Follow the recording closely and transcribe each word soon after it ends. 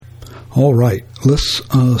All right, let's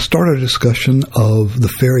start our discussion of The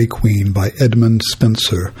Faerie Queene by Edmund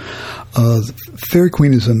Spenser. Faerie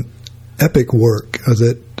Queene is an epic work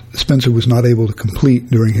that Spenser was not able to complete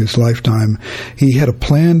during his lifetime. He had a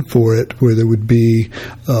plan for it where there would be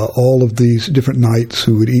all of these different knights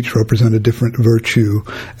who would each represent a different virtue,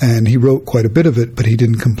 and he wrote quite a bit of it, but he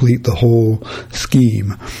didn't complete the whole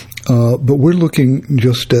scheme. But we're looking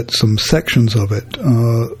just at some sections of it.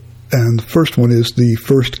 And the first one is the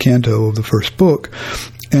first canto of the first book,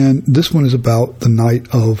 and this one is about the Night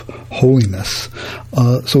of Holiness.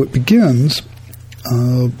 So it begins,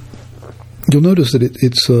 you'll notice that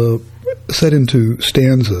it's set into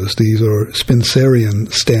stanzas. These are Spenserian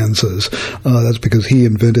stanzas. That's because he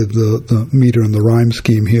invented the meter and the rhyme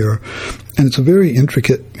scheme here. And it's a very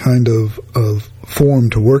intricate kind of form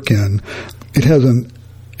to work in. It has an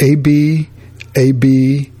AB,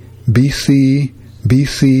 AB, BC,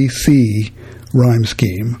 BCC rhyme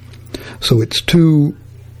scheme. So it's two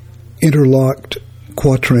interlocked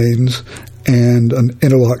quatrains and an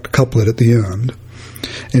interlocked couplet at the end.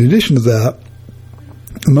 In addition to that,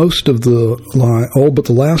 most of the line, all but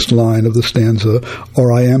the last line of the stanza,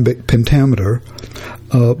 are iambic pentameter,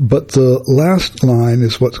 but the last line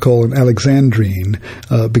is what's called an Alexandrine,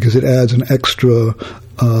 because it adds an extra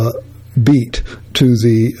beat to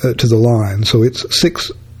the line. So it's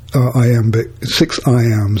six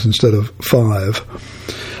iambs instead of 5.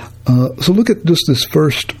 So look at just this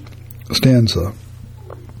first stanza.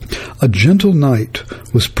 A gentle knight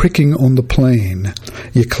was pricking on the plain,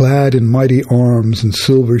 ye clad in mighty arms and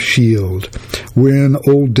silver shield, wherein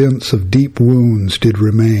old dents of deep wounds did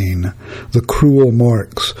remain, the cruel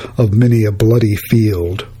marks of many a bloody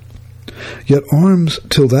field. Yet arms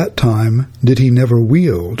till that time did he never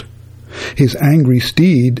wield. His angry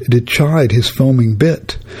steed did chide his foaming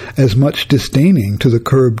bit, as much disdaining to the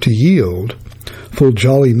curb to yield. Full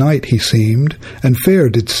jolly knight he seemed, and fair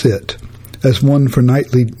did sit, as one for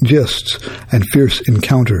knightly gists and fierce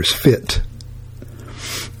encounters fit.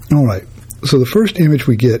 All right, so the first image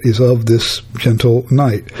we get is of this gentle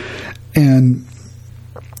knight. And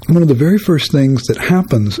one of the very first things that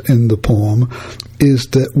happens in the poem is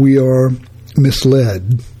that we are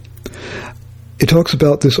misled. It talks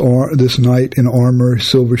about this knight in armor,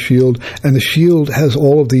 silver shield, and the shield has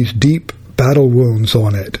all of these deep battle wounds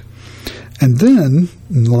on it. And then,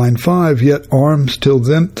 in line 5, yet arms till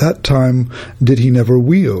that time did he never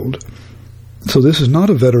wield. So this is not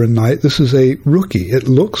a veteran knight, this is a rookie. It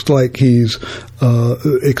looks like he's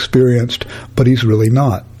experienced, but he's really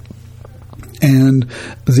not. And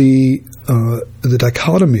the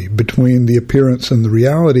dichotomy between the appearance and the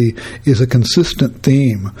reality is a consistent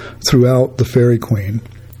theme throughout the Faerie Queene.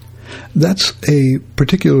 That's a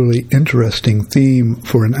particularly interesting theme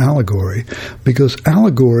for an allegory, because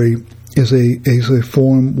allegory is a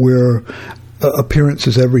form where appearance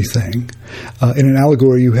is everything. In an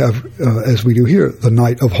allegory you have, as we do here, the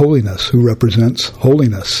Knight of Holiness, who represents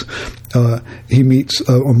holiness. He meets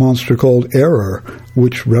a monster called Error,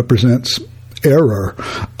 which represents error.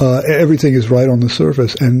 Everything is right on the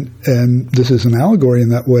surface, and this is an allegory in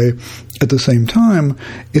that way. At the same time,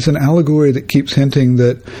 it's an allegory that keeps hinting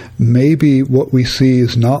that maybe what we see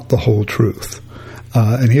is not the whole truth.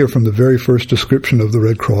 And here, from the very first description of the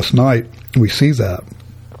Red Cross Knight, we see that.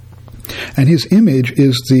 And his image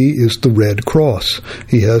is the Red Cross.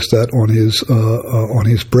 He has that on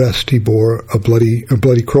his breast. He bore a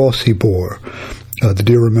bloody cross. He bore the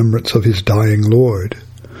dear remembrance of his dying Lord.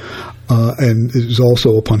 And it is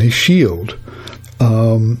also upon his shield.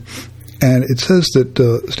 And it says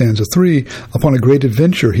that, stanza 3, upon a great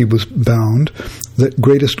adventure he was bound, that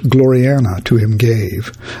greatest Gloriana to him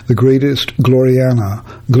gave, the greatest Gloriana,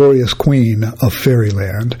 glorious queen of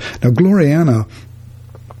fairyland. Now, Gloriana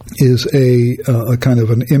is a kind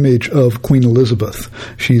of an image of Queen Elizabeth.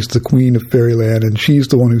 She's the queen of fairyland, and she's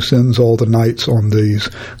the one who sends all the knights on these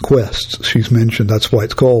quests. She's mentioned. That's why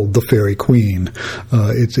it's called the Faerie Queene.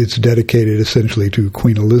 It's dedicated essentially to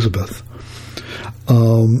Queen Elizabeth.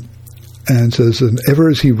 And says, and ever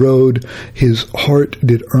as he rode, his heart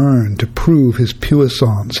did earn to prove his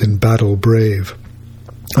puissance in battle brave.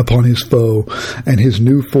 Upon his foe, and his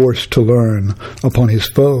new force to learn, upon his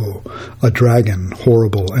foe, a dragon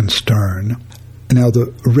horrible and stern. Now,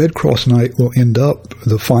 the Red Cross Knight will end up,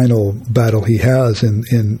 the final battle he has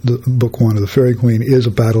in the Book 1 of the Faerie Queene is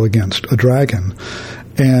a battle against a dragon.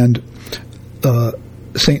 And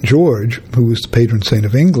St. George, who was the patron saint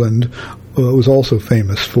of England, was also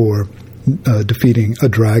famous for defeating a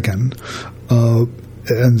dragon.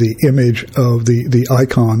 And the image of the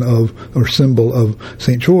icon of, or symbol of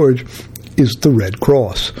St. George is the Red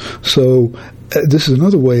Cross. So this is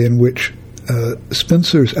another way in which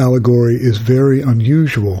Spenser's allegory is very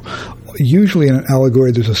unusual. Usually in an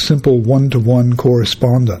allegory there's a simple one-to-one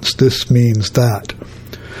correspondence. This means that.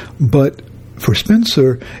 But for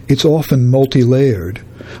Spenser, it's often multi-layered.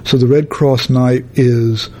 So the Red Cross Knight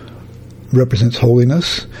represents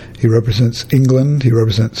holiness. He represents England. He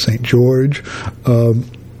represents St. George.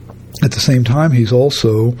 At the same time, he's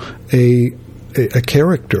also a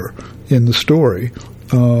character in the story,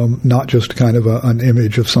 not just kind of an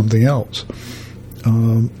image of something else.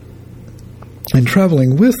 And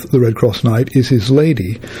traveling with the Red Cross Knight is his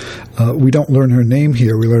lady. We don't learn her name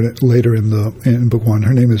here. We learn it later in Book 1.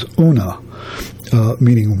 Her name is Una,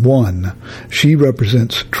 meaning one. She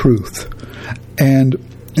represents truth. And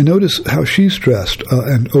notice how she's dressed.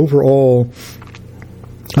 And overall,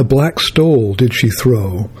 a black stole did she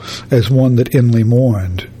throw, as one that inly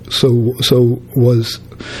mourned. So was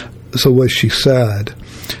she sad,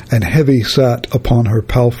 and heavy sat upon her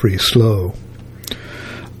palfrey slow.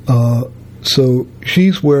 So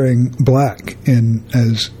she's wearing black in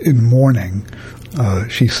mourning.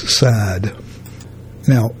 She's sad.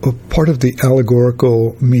 Now, a part of the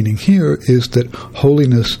allegorical meaning here is that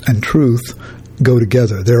holiness and truth go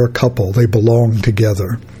together. They're a couple. They belong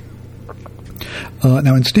together.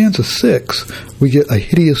 Now, in stanza 6, we get a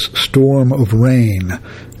hideous storm of rain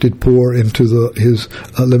did pour into his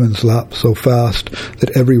leman's lap so fast that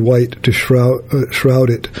every wight to shroud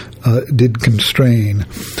it did constrain.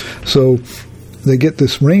 So they get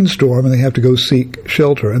this rainstorm and they have to go seek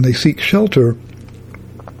shelter. And they seek shelter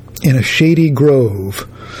in a shady grove.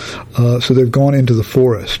 So they've gone into the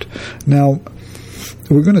forest. Now,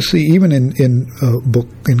 we're going to see, even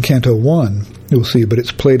in Canto 1, you'll see, but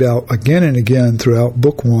it's played out again and again throughout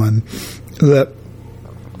Book 1, that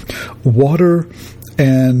water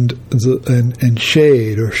and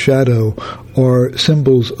shade or shadow are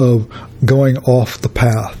symbols of going off the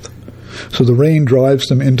path. So the rain drives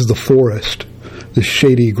them into the forest, the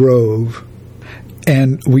shady grove,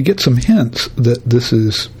 and we get some hints that this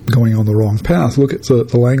is going on the wrong path. Look at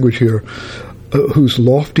the language here. Whose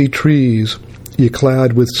lofty trees, ye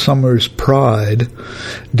clad with summer's pride,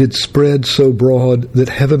 did spread so broad that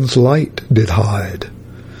heaven's light did hide.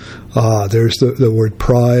 There's the word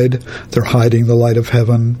pride. They're hiding the light of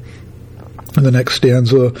heaven. In the next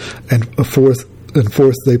stanza, and forth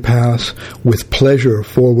they pass, with pleasure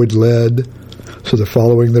forward led. So they're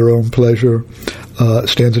following their own pleasure.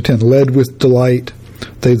 Stanza 10, led with delight,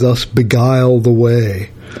 they thus beguile the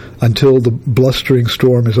way, until the blustering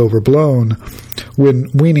storm is overblown, when,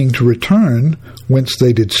 weening to return, whence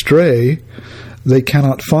they did stray, they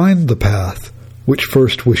cannot find the path which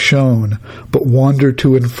first was shown, but wander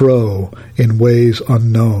to and fro in ways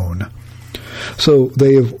unknown. So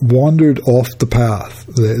they have wandered off the path.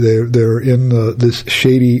 They're in this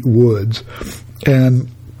shady woods, and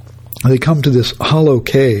they come to this hollow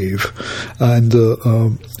cave, and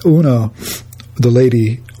Una, the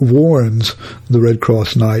lady, warns the Red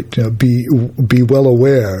Cross Knight, be well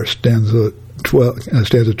aware, stanza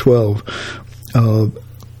 12,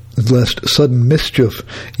 lest sudden mischief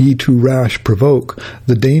ye too rash provoke.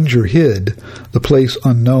 The danger hid, the place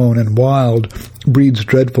unknown and wild, breeds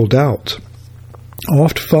dreadful doubts.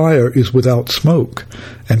 Oft fire is without smoke,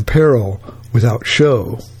 and peril without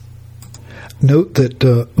show. Note that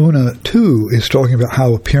Una, too, is talking about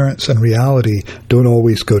how appearance and reality don't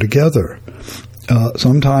always go together.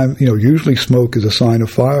 Sometimes, usually smoke is a sign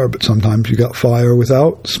of fire, but sometimes you got fire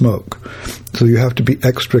without smoke. So you have to be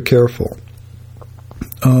extra careful.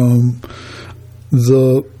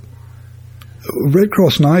 The Red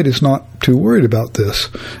Cross Knight is not too worried about this.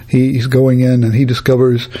 He's going in and he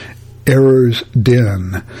discovers error's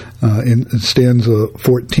den. In stanza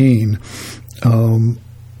 14,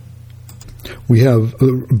 we have,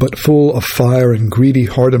 but full of fire and greedy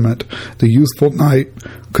hardiment, the youthful knight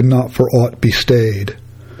could not for aught be stayed.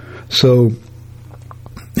 So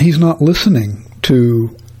he's not listening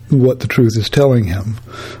to what the truth is telling him.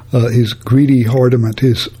 His greedy hardiment,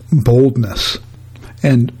 his boldness.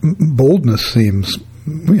 And boldness seems,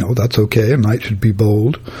 that's okay, a knight should be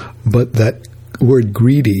bold, but that word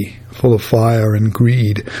greedy, full of fire and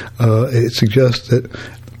greed, it suggests that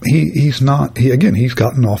he's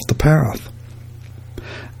gotten off the path.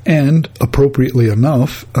 And, appropriately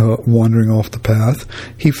enough, wandering off the path,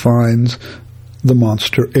 he finds the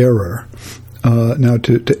monster error. Now,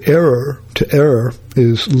 to err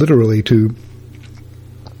is literally to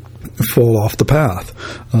fall off the path.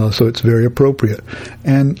 So it's very appropriate.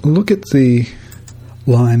 And look at the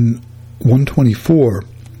line 124.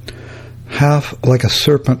 Half like a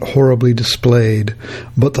serpent horribly displayed,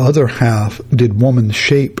 but the other half did woman's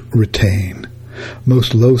shape retain.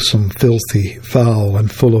 most loathsome, filthy, foul,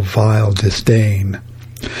 and full of vile disdain.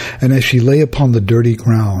 And as she lay upon the dirty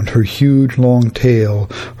ground, her huge long tail,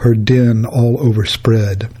 her din all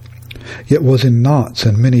overspread, yet was in knots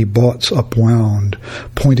and many boughts upwound,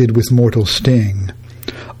 pointed with mortal sting.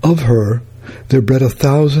 Of her there bred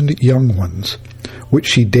 1,000 young ones, which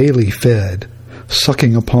she daily fed,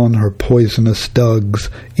 sucking upon her poisonous dugs,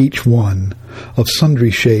 each one, of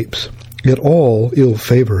sundry shapes, yet all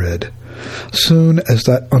ill-favoured. Soon as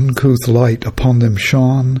that uncouth light upon them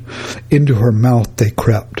shone, into her mouth they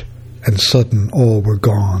crept, and sudden all were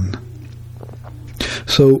gone.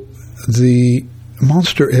 So the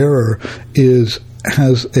monster Error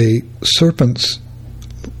has a serpent's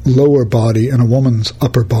lower body and a woman's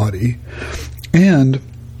upper body, and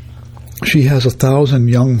she has 1,000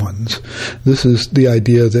 young ones. This is the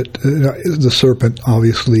idea that the serpent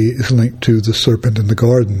obviously is linked to the serpent in the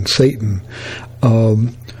garden, Satan.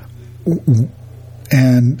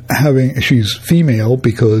 And she's female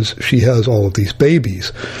because she has all of these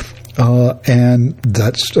babies. And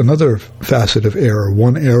that's another facet of error.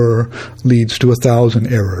 One error leads to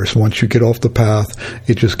 1,000 errors. Once you get off the path,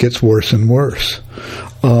 it just gets worse and worse.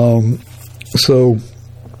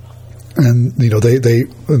 And they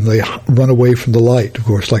run away from the light. Of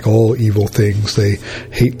course, like all evil things, they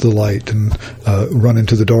hate the light and run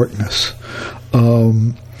into the darkness.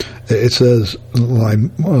 It says,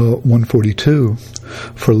 line 142,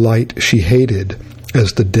 "For light she hated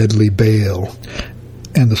as the deadly bale."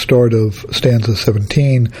 And the start of stanza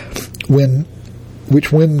 17, when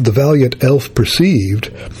the valiant elf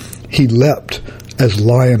perceived, he leapt as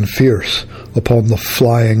lion fierce upon the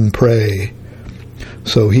flying prey.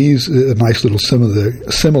 So he's a nice little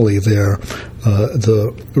simile there.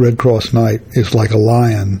 The Red Cross Knight is like a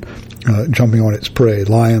lion jumping on its prey.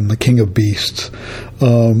 Lion, the king of beasts.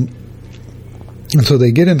 And so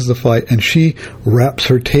they get into the fight, and she wraps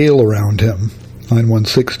her tail around him. Line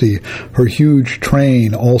 160, "Her huge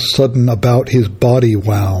train all sudden about his body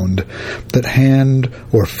wound, that hand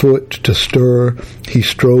or foot to stir he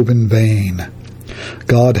strove in vain.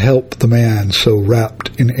 God help the man so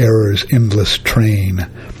wrapped in error's endless train."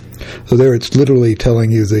 So there it's literally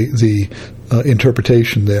telling you the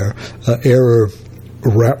interpretation there. Error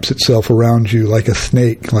wraps itself around you like a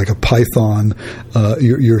snake, like a python.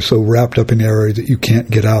 You're so wrapped up in error that you can't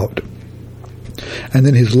get out. And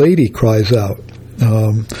then his lady cries out,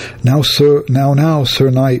 now, Sir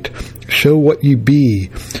Knight, show what ye be,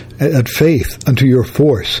 at faith unto your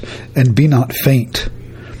force, and be not faint.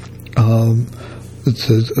 It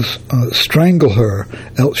says, strangle her,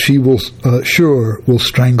 else she will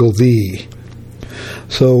strangle thee.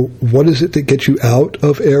 So what is it that gets you out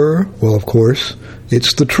of error? Well, of course,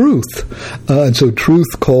 it's the truth. And so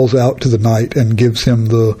truth calls out to the knight and gives him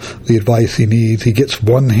the advice he needs. He gets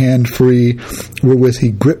one hand free, wherewith he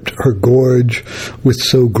gripped her gorge with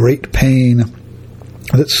so great pain,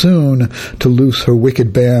 that soon to loose her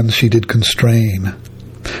wicked bands she did constrain.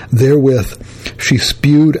 Therewith she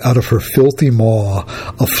spewed out of her filthy maw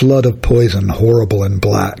a flood of poison horrible and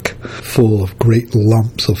black, full of great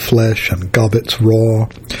lumps of flesh and gobbets raw,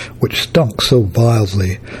 which stunk so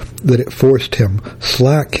vilely that it forced him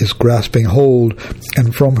slack his grasping hold,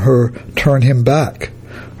 and from her turn him back.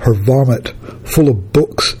 Her vomit full of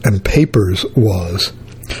books and papers was,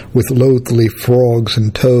 with loathly frogs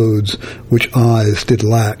and toads, which eyes did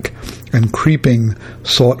lack, and creeping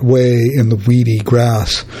sought way in the weedy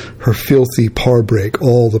grass. Her filthy parbrake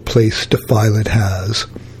all the place defiled has.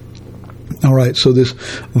 All right, so this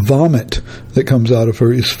vomit that comes out of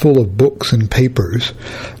her is full of books and papers.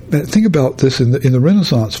 Think about this in the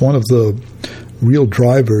Renaissance. One of the real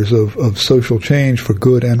drivers of social change for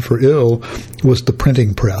good and for ill was the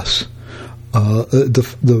printing press.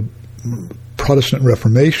 The Protestant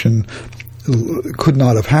Reformation could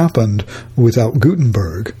not have happened without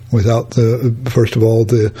Gutenberg. Without first of all,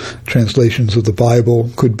 the translations of the Bible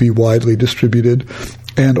could be widely distributed,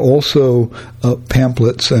 and also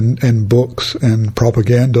pamphlets and books and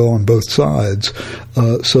propaganda on both sides.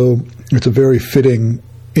 So it's a very fitting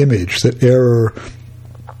image that error.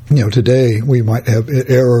 Today we might have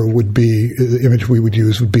error would be the image we would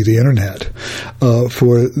use would be the internet.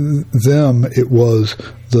 For them, it was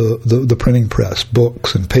the printing press,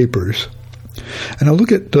 books and papers. And now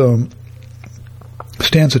look at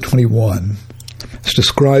stanza 21. It's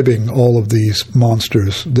describing all of these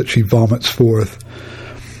monsters that she vomits forth.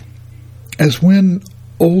 As when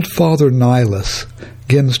old Father Nilus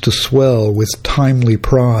begins to swell with timely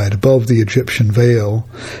pride above the Egyptian vale,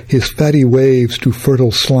 his fatty waves to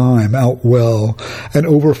fertile slime outwell, and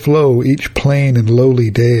overflow each plain and lowly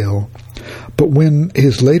dale. But when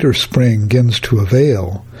his later spring 'gins to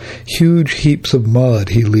avail, huge heaps of mud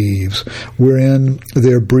he leaves, wherein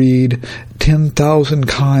there breed 10,000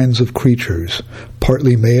 kinds of creatures,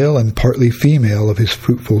 partly male and partly female of his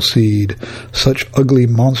fruitful seed. Such ugly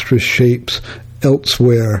monstrous shapes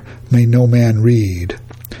elsewhere may no man read.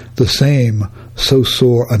 The same so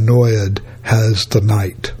sore annoyed has the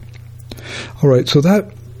night. All right, so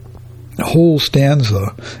that whole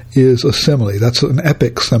stanza is a simile. That's an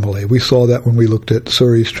epic simile. We saw that when we looked at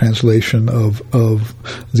Surrey's translation of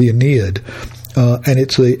the Aeneid. And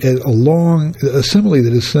it's a simile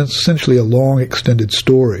that is essentially a long extended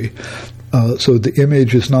story. So the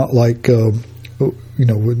image is not like,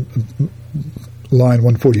 line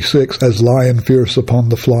 146, as lion fierce upon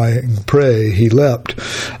the flying prey he leapt.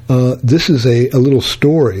 This is a little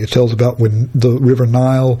story. It tells about when the river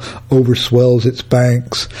Nile overswells its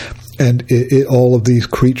banks, and all of these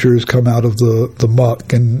creatures come out of the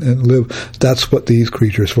muck and live. That's what these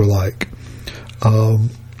creatures were like.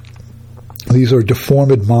 These are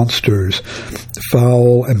deformed monsters,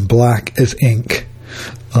 foul and black as ink.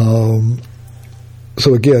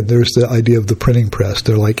 So again, there's the idea of the printing press.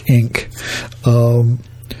 They're like ink.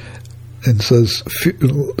 And says,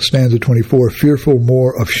 stanza 24, fearful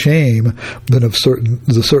more of shame than of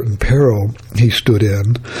the certain peril he stood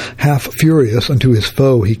in. Half furious unto his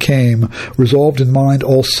foe he came, resolved in mind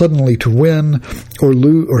all suddenly to win,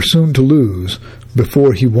 or soon to lose,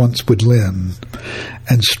 before he once would lin,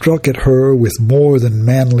 and struck at her with more than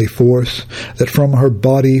manly force, that from her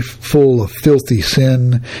body full of filthy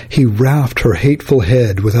sin he raft her hateful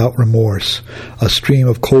head without remorse. A stream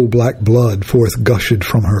of coal-black blood forth gushed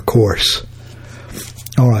from her course.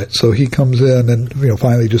 All right, so he comes in and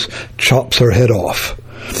finally just chops her head off.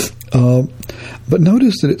 But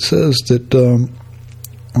notice that it says that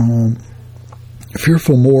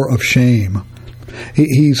fearful more of shame.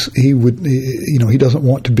 He doesn't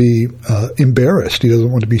want to be embarrassed. He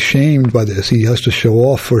doesn't want to be shamed by this. He has to show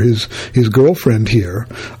off for his girlfriend here.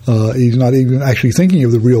 He's not even actually thinking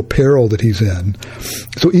of the real peril that he's in.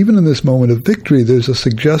 So even in this moment of victory, there's a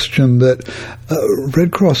suggestion that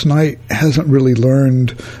Red Cross Knight hasn't really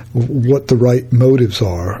learned what the right motives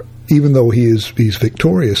are, even though he's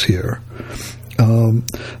victorious here.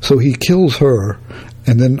 So he kills her,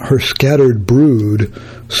 and then her scattered brood,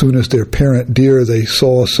 soon as their parent dear they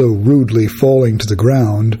saw so rudely falling to the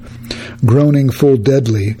ground, groaning full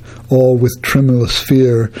deadly, all with tremulous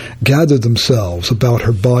fear, gathered themselves about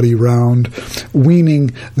her body round, weening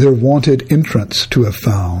their wonted entrance to have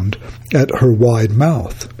found at her wide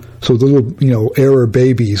mouth. So the little, error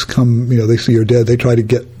babies come, they see her dead, they try to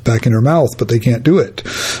get back in her mouth, but they can't do it.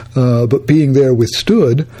 But being there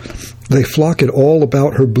withstood, they flock it all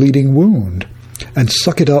about her bleeding wound, and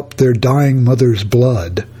suck it up their dying mother's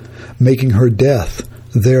blood, making her death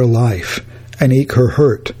their life, and eke her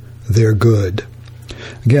hurt their good.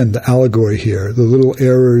 Again, the allegory here, the little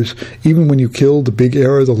errors, even when you kill the big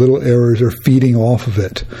error, the little errors are feeding off of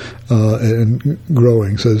it and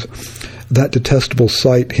growing. Says, that detestable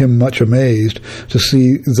sight him much amazed, to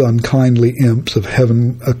see the unkindly imps of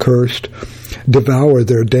heaven accursed devour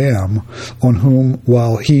their dam, on whom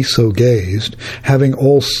while he so gazed, having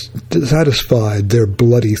all satisfied their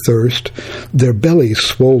bloody thirst, their bellies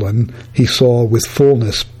swollen he saw with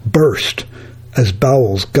fullness burst, as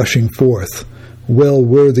bowels gushing forth, well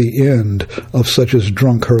worthy end of such as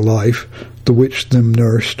drunk her life, the which them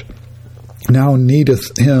nursed. Now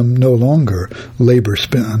needeth him no longer labor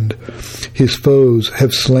spend. His foes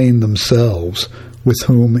have slain themselves, with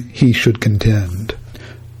whom he should contend.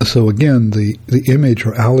 So again, the image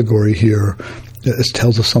or allegory here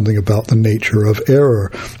tells us something about the nature of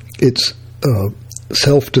error. It's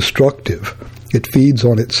self-destructive. It feeds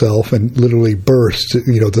on itself and literally bursts.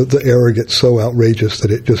 The error gets so outrageous that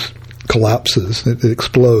it just collapses. It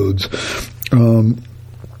explodes. And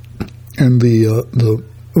the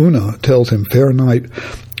Una tells him, fair knight,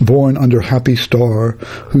 born under happy star,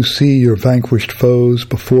 who see your vanquished foes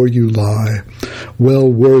before you lie,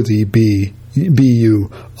 well worthy be you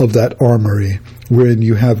of that armory, wherein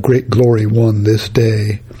you have great glory won this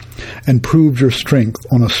day, and proved your strength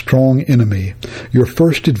on a strong enemy, your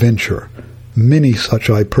first adventure. Many such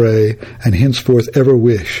I pray, and henceforth ever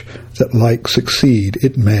wish, that like succeed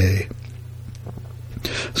it may.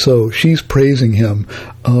 So she's praising him,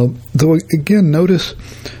 though again, notice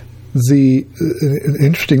the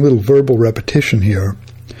interesting little verbal repetition here.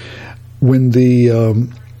 When the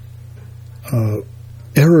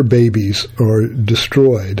error babies are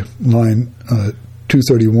destroyed, line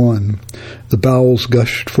 231, the bowels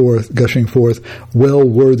gushing forth, well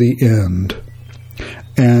worthy end.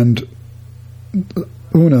 And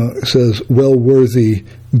Una says, well worthy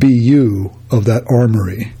be you of that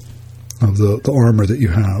armory, of the armor that you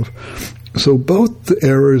have. So both the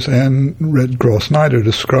errors and Red Cross Knight are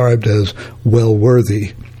described as well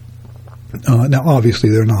worthy. Now, obviously,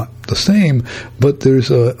 they're not the same, but there's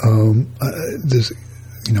an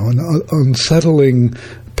unsettling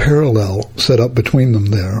parallel set up between them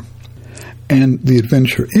there. And the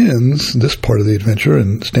adventure ends, this part of the adventure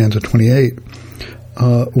in stanza 28,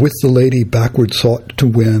 with the lady backward sought to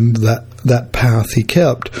win that path he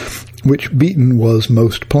kept, which beaten was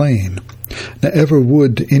most plain. Now ever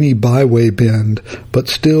would to any byway bend, but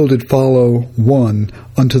still did follow one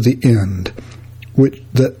unto the end,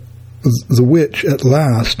 the which at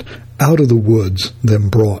last out of the woods them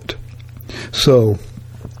brought. So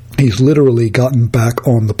he's literally gotten back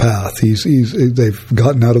on the path. They've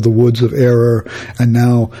gotten out of the woods of error, and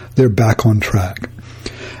now they're back on track.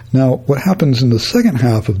 Now, what happens in the second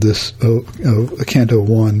half of this Canto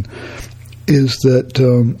 1 is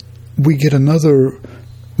that we get another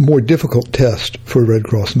more difficult test for Red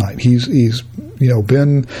Cross Knight. He's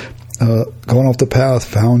been gone off the path,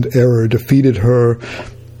 found error, defeated her,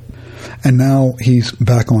 and now he's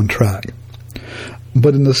back on track.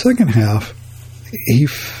 But in the second half, he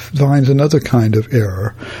finds another kind of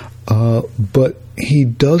error, but he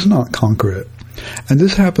does not conquer it. And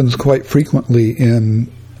this happens quite frequently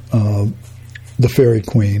in the Faerie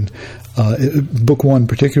Queene. Book 1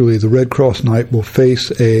 particularly, the Red Cross Knight will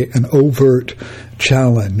face an overt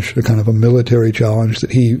challenge, a kind of a military challenge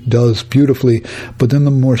that he does beautifully, but then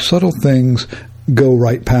the more subtle things go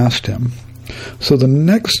right past him. So the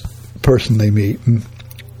next person they meet in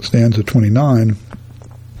stanza 29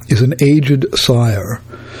 is an aged sire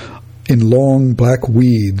in long black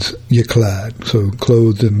weeds yclad, so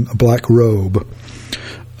clothed in a black robe.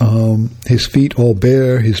 His feet all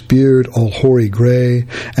bare, his beard all hoary grey,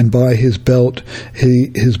 and by his belt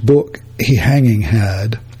his book he hanging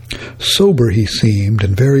had. Sober he seemed,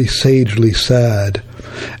 and very sagely sad,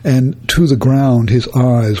 and to the ground his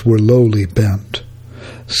eyes were lowly bent.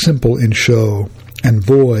 Simple in show, and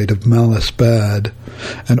void of malice bad,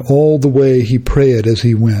 and all the way he prayed as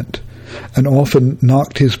he went, and often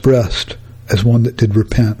knocked his breast as one that did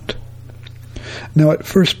repent. Now at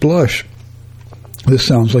first blush, this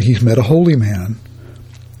sounds like he's met a holy man,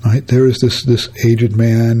 right? There is this aged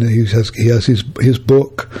man. He has his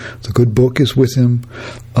book. The good book is with him.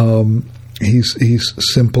 He's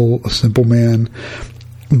simple, a simple man.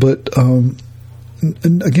 But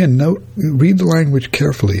and again, read the language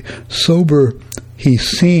carefully. Sober, he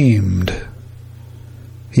seemed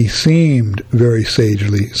very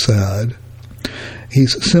sagely sad.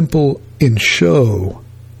 He's simple in show.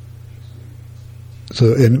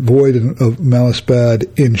 So, and void of malice bad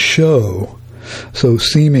in show. So,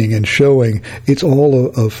 seeming and showing, it's all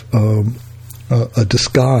of a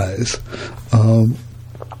disguise.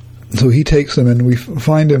 So he takes them, and we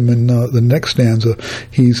find him in the next stanza.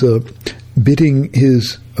 He's bidding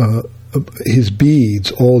his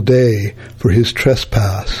beads all day for his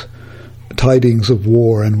trespass. Tidings of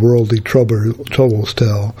war and worldly troubles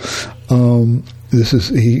tell. This is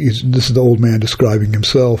the old man describing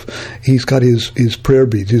himself. He's got his prayer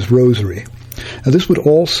beads, his rosary. Now this would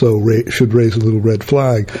also should raise a little red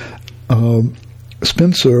flag.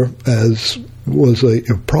 Spencer, as was a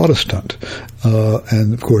Protestant,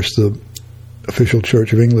 and of course the official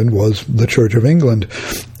Church of England was the Church of England.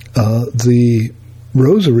 The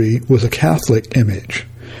rosary was a Catholic image,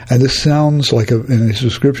 and this sounds like, in his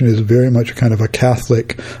description, is very much kind of a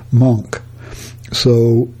Catholic monk.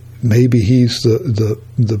 So maybe he's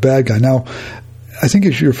the bad guy. Now, I think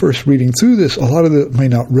as you're first reading through this, a lot of it may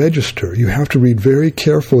not register. You have to read very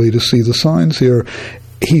carefully to see the signs here.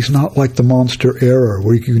 He's not like the monster error,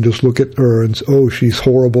 where you can just look at her and, oh, she's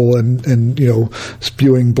horrible and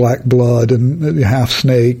spewing black blood and half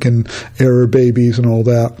snake and error babies and all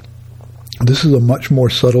that. This is a much more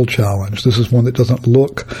subtle challenge. This is one that doesn't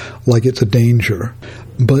look like it's a danger.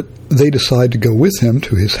 But they decide to go with him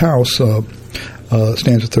to his house.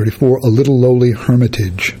 Stanza 34, a little lowly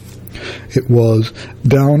hermitage. It was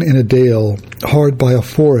down in a dale, hard by a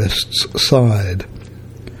forest's side.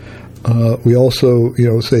 We also,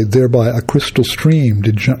 say, thereby a crystal stream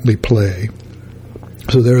did gently play.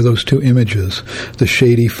 So there are those two images, the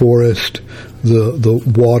shady forest, the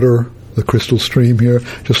water, the crystal stream here,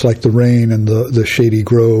 just like the rain and the shady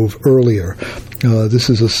grove earlier. This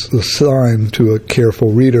is a sign to a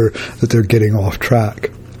careful reader that they're getting off track.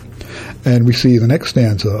 And we see the next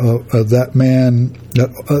stanza, that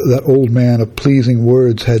old man of pleasing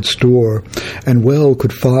words had store, and well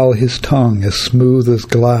could file his tongue as smooth as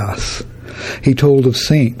glass. He told of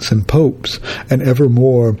saints and popes, and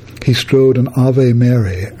evermore he strode an Ave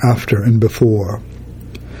Mary after and before.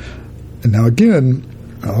 And now again,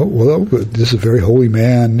 this is a very holy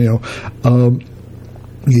man,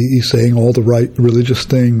 he's saying all the right religious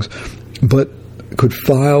things, but could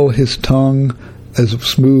file his tongue as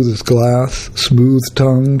smooth as glass,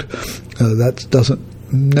 smooth-tongued. That doesn't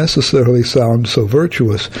necessarily sound so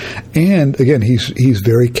virtuous. And again, he's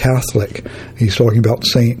very Catholic. He's talking about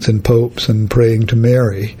saints and popes and praying to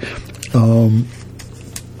Mary.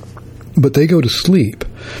 But they go to sleep.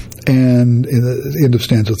 And in the end of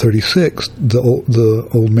stanza 36, the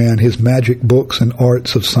old man, his magic books and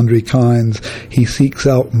arts of sundry kinds, he seeks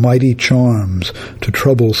out mighty charms to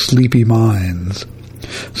trouble sleepy minds.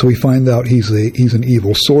 So we find out he's an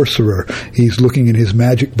evil sorcerer. He's looking in his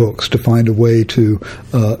magic books to find a way to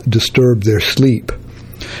disturb their sleep.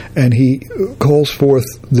 And he calls forth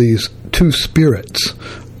these two spirits.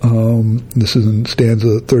 This is in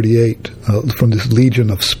stanza 38, from this legion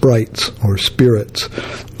of sprites or spirits.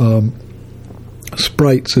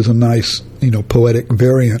 Sprites is a nice, poetic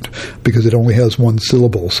variant because it only has one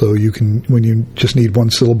syllable. So you can, when you just need one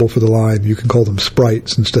syllable for the line, you can call them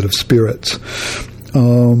sprites instead of spirits.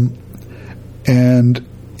 And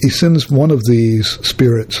he sends one of these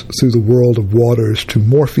spirits through the world of waters to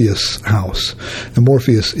Morpheus' house. And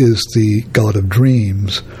Morpheus is the god of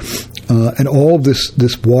dreams. And all of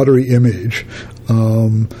this watery image,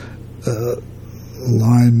 line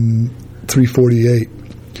 348,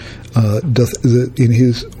 in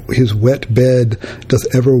his wet bed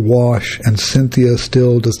doth ever wash, and Cynthia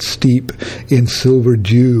still doth steep in silver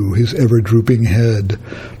dew his ever drooping head.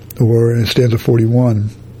 Or in stanza 41,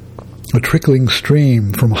 a trickling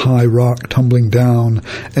stream from high rock tumbling down,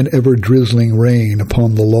 and ever drizzling rain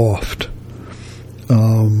upon the loft.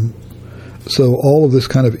 So all of this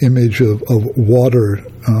kind of image of water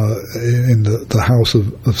in the house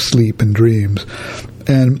of sleep and dreams.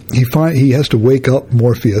 And he has to wake up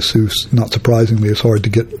Morpheus, who, not surprisingly, is hard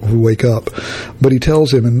to wake up. But he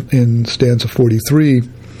tells him in stanza 43,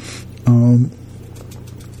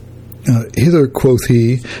 hither, quoth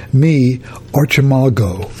he, me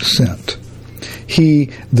Archimago sent. He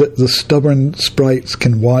that the stubborn sprites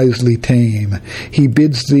can wisely tame. He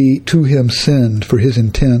bids thee to him send for his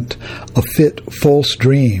intent a fit false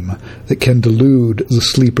dream that can delude the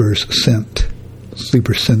sleeper's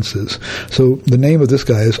senses. So the name of this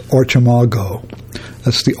guy is Archimago.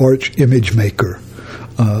 That's the arch image maker.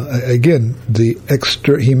 Again,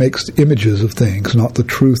 he makes images of things, not the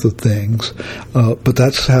truth of things. But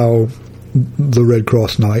that's how the Red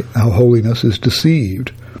Cross Knight, how holiness is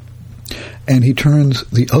deceived. And he turns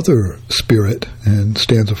the other spirit in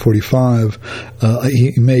stanza 45. He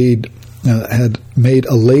had made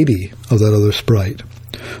a lady of that other sprite.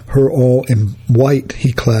 Her all in white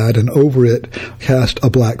he clad, and over it cast a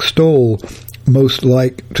black stole, most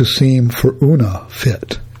like to seem for Una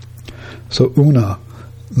fit. So Una,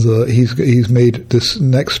 he's made this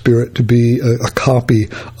next spirit to be a copy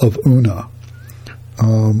of Una.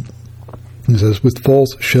 He says, with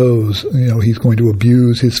false shows, he's going to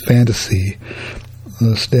abuse his fantasy.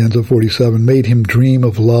 Stanza 47, made him dream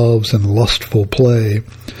of loves and lustful play,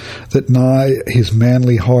 that nigh his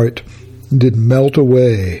manly heart did melt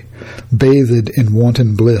away, bathed in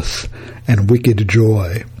wanton bliss and wicked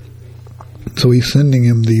joy. So he's sending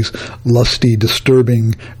him these lusty,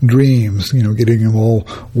 disturbing dreams, getting him all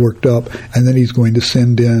worked up, and then he's going to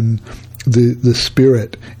send in the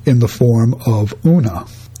spirit in the form of Una.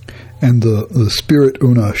 And the spirit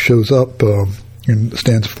Una shows up in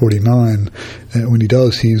stanza 49, and when he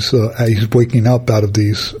does, he's waking up out of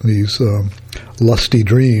these lusty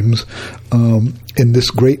dreams in this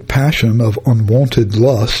great passion of unwanted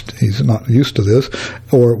lust. He's not used to this,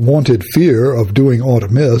 or wanted fear of doing aught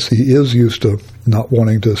amiss. He is used to not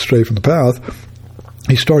wanting to stray from the path.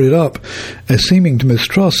 He started up as seeming to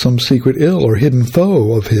mistrust some secret ill or hidden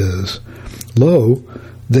foe of his. Lo,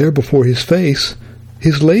 there before his face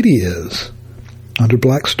his lady is, under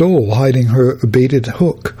black stole, hiding her baited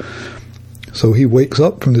hook. So he wakes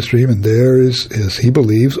up from this dream, and there is he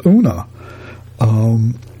believes, Una.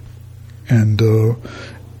 And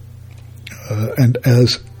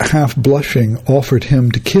as half blushing offered him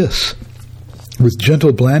to kiss, with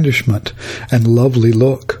gentle blandishment and lovely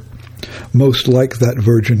look, most like that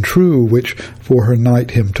virgin true which for her knight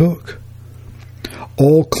him took.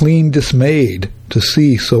 All clean dismayed to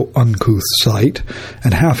see so uncouth sight,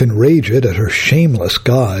 and half enraged at her shameless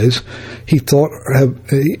guise, he thought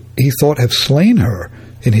have slain her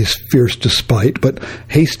in his fierce despite, but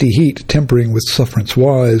hasty heat tempering with sufferance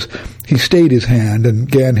wise, he stayed his hand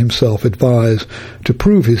and gan himself advise to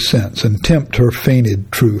prove his sense and tempt her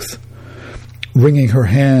feigned truth. wringing her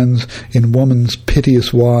hands in woman's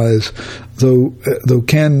piteous wise, though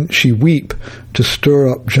can she weep to stir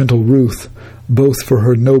up gentle ruth, both for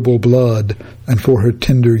her noble blood and for her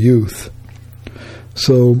tender youth.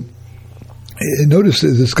 So notice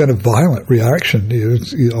this kind of violent reaction.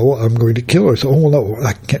 I'm going to kill her. So, well, no,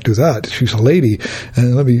 I can't do that. She's a lady,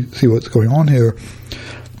 and let me see what's going on here.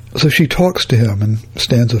 So she talks to him in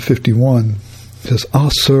stanza 51. Says, "Ah,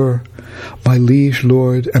 sir, my liege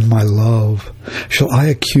lord and my love, shall I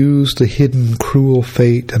accuse the hidden cruel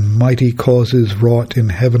fate and mighty causes wrought in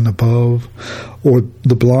heaven above, or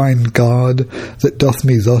the blind God that doth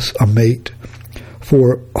me thus a mate?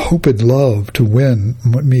 For hoped love to win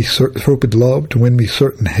me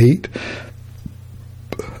certain hate.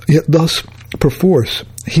 Yet thus perforce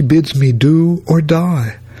he bids me do or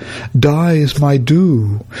die. Die is my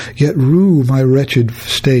due, yet rue my wretched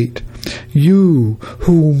state. You,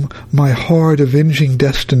 whom my hard avenging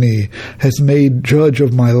destiny has made judge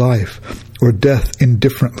of my life, or death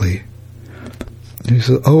indifferently." And he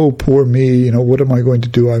says, "Oh, poor me! What am I going to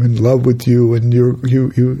do? I'm in love with you, and you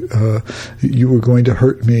were going to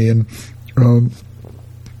hurt me." And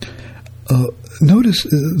notice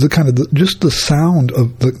just the sound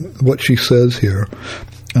of what she says here.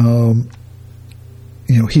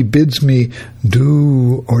 He bids me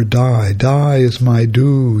do or die. Die is my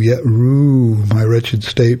due, yet rue my wretched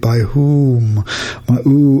state. By whom? My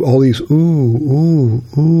ooh, all these ooh, ooh,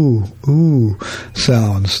 ooh, ooh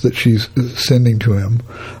sounds that she's sending to him.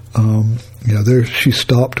 There she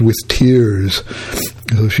stopped with tears.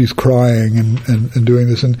 So she's crying and doing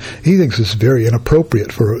this, and he thinks it's very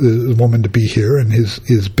inappropriate for a woman to be here in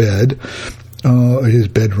his bed, his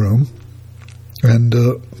bedroom, and.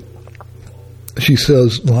 She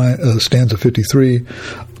says, stanza 53,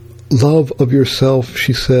 "Love of yourself,"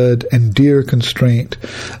 she said, "and dear constraint,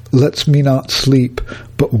 lets me not sleep,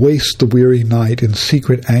 but waste the weary night in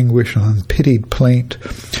secret anguish and unpitied plaint,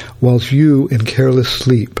 whilst you in careless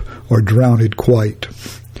sleep are drowned quite."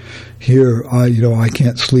 Here, I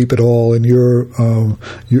can't sleep at all, and you're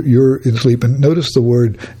in sleep. And notice the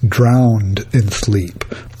word "drowned in sleep."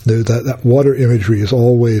 That water imagery is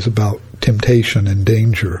always about temptation and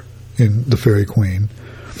danger in the Faerie Queene.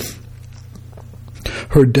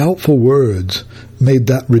 Her doubtful words made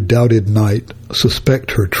that redoubted knight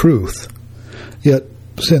suspect her truth. Yet,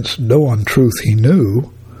 since no untruth he knew,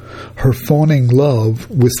 her fawning love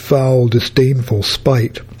with foul disdainful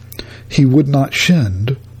spite, he would not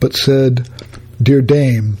shind, but said, "Dear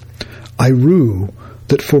dame, I rue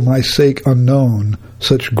that for my sake unknown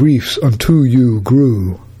such griefs unto you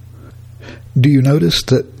grew." Do you notice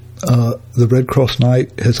that the Red Cross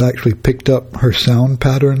Knight has actually picked up her sound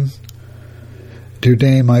pattern? "Dear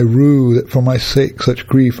dame, I rue that for my sake such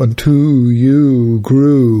grief unto you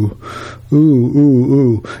grew." Ooh, ooh,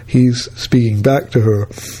 ooh. He's speaking back to her.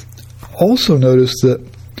 Also notice that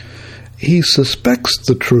he suspects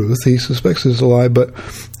the truth. He suspects it's a lie, but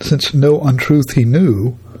since no untruth he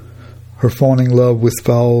knew, her fawning love with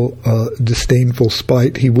foul, disdainful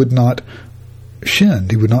spite, he would not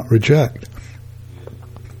shind, he would not reject.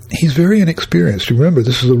 He's very inexperienced. Remember,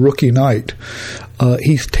 this is a rookie knight.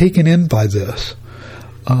 He's taken in by this.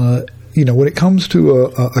 When it comes to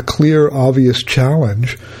a clear, obvious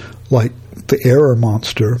challenge, like the error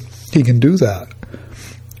monster, he can do that.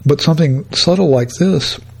 But something subtle like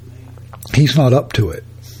this, he's not up to it.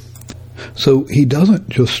 So he doesn't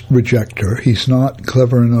just reject her. He's not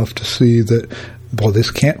clever enough to see that, well,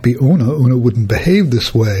 this can't be Una. Una wouldn't behave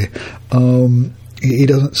this way. He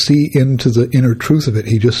doesn't see into the inner truth of it.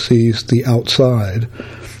 He just sees the outside.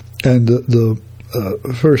 And the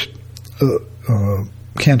first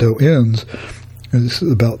canto ends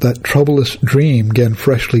about that troublous dream 'gan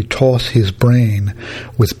freshly toss his brain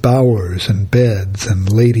with bowers and beds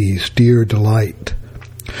and ladies' dear delight.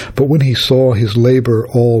 But when he saw his labour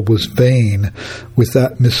all was vain, with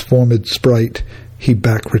that misformed sprite he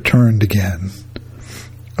back returned again.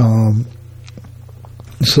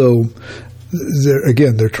 So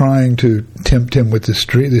they're trying to tempt him with this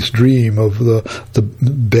dream of the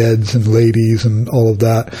beds and ladies and all of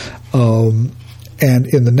that. And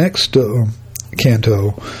in the next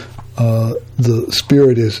canto, the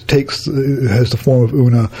spirit has the form of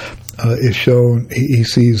Una. Is shown. He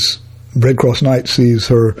sees, Red Cross Knight sees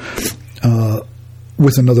her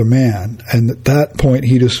with another man, and at that point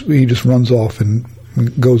he just runs off and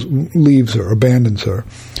leaves her, abandons her.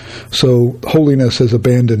 So holiness has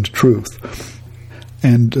abandoned truth.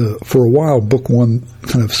 And for a while, Book One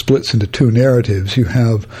kind of splits into two narratives. You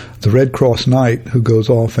have the Red Cross Knight who goes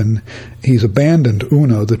off and he's abandoned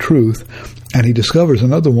Una, the truth, and he discovers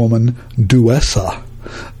another woman, Duessa,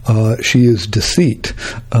 She is Deceit,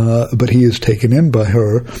 but he is taken in by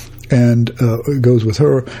her and goes with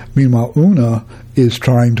her. Meanwhile, Una is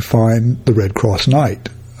trying to find the Red Cross Knight.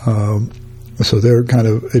 So their kind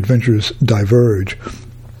of adventures diverge.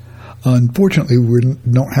 Unfortunately, we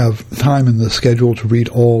don't have time in the schedule to read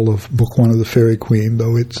all of Book 1 of the Faerie Queene,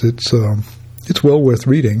 though it's well worth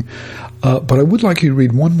reading. But I would like you to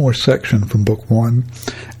read one more section from Book 1,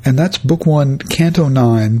 and that's Book 1, Canto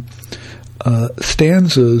 9,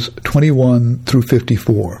 stanzas 21 through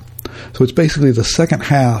 54. So it's basically the second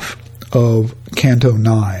half of Canto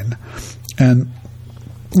 9. And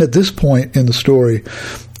at this point in the story,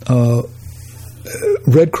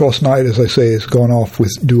 Red Cross Knight, as I say, has gone off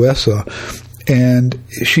with Duessa, and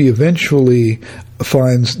she eventually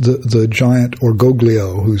finds the giant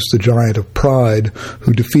Orgoglio, who's the giant of pride,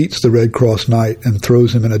 who defeats the Red Cross Knight and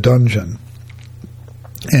throws him in a dungeon.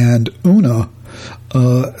 And Una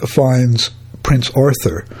finds Prince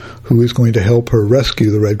Arthur, who is going to help her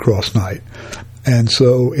rescue the Red Cross Knight. And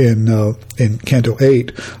so in Canto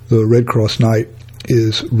 8, the Red Cross Knight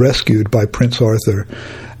is rescued by Prince Arthur,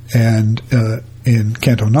 and in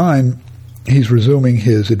Canto 9, he's resuming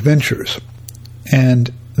his adventures.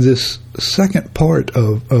 And this second part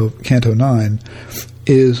of Canto 9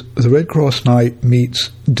 is the Red Cross Knight meets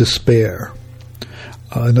Despair,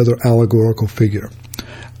 another allegorical figure.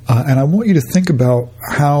 And I want you to think about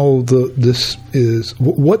how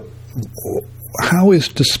how is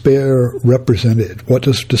despair represented? What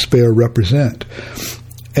does despair represent?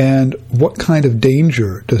 And what kind of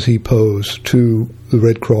danger does he pose to the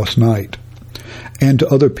Red Cross Knight and to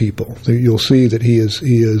other people? You'll see that he is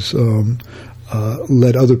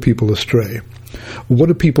led other people astray. What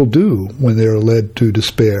do people do when they are led to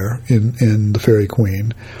despair in the Faerie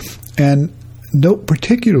Queene? And note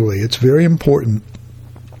particularly, it's very important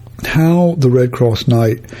how the Red Cross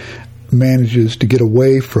Knight manages to get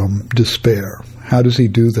away from despair. How does he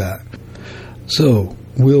do that? So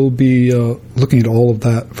we'll be looking at all of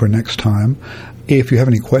that for next time. If you have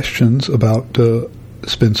any questions about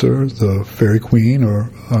Spenser, the Faerie Queene,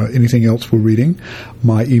 or anything else we're reading,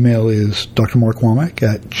 my email is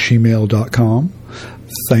drmarkwomack@gmail.com.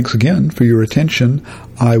 Thanks again for your attention.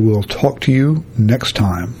 I will talk to you next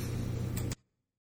time.